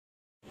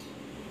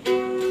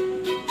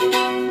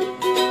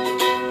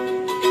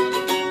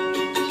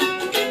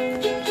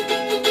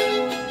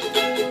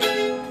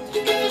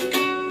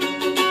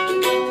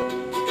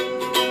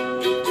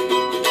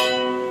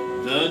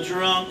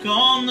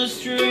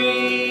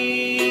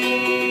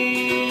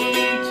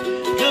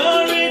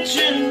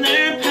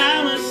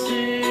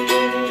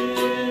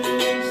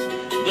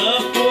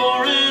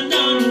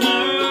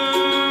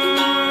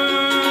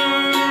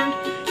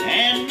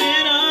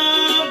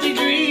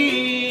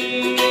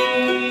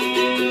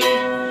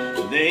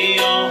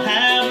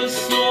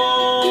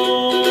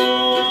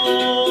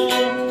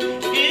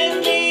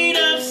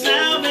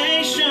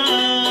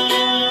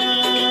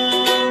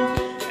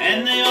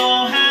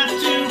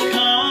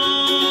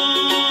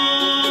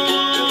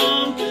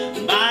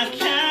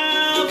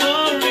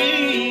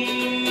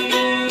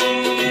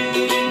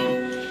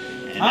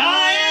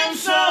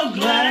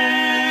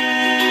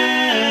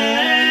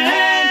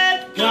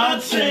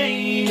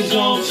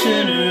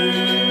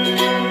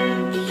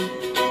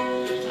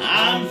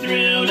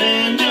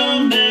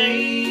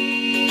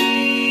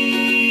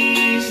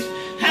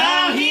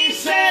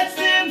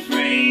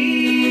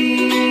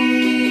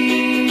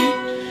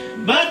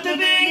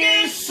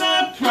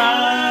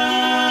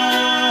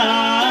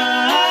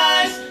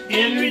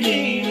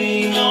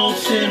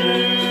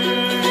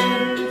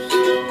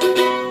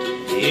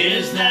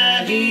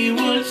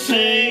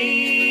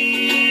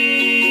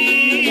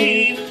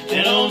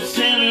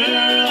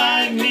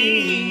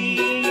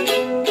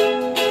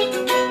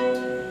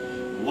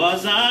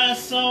I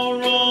so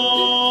wrong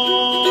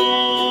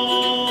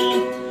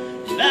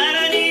that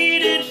I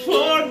needed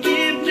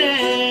forgiveness?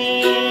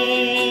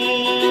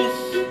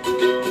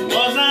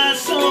 Was I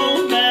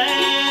so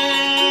bad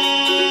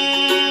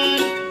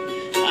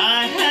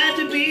I had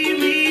to be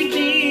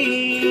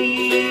redeemed?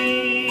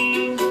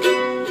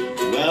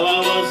 Well, I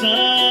wasn't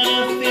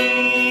a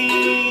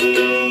thief,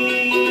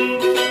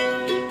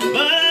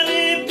 but I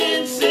lived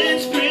in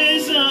sin's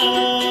prison,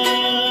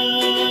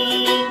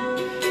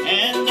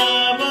 and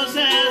I was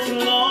as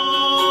lost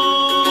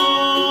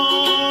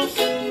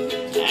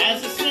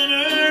as a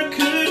sinner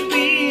could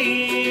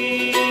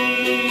be.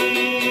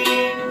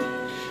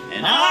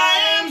 And I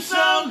am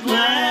so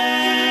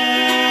glad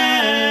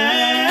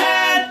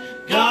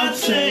God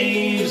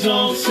saves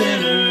all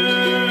sinners.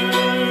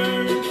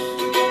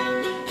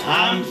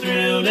 I'm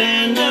thrilled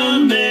and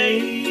amazed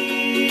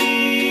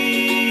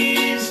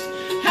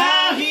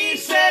how He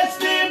sets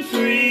them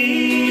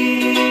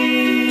free.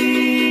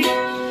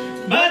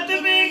 But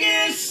the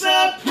biggest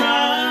surprise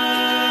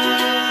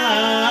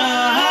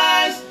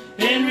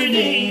in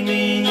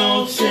redeeming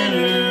old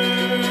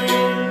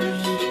sinners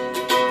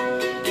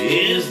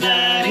is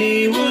that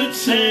He would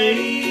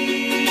save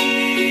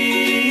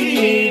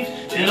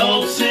an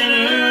old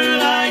sinner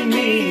like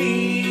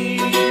me.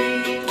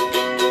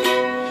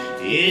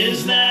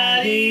 Is that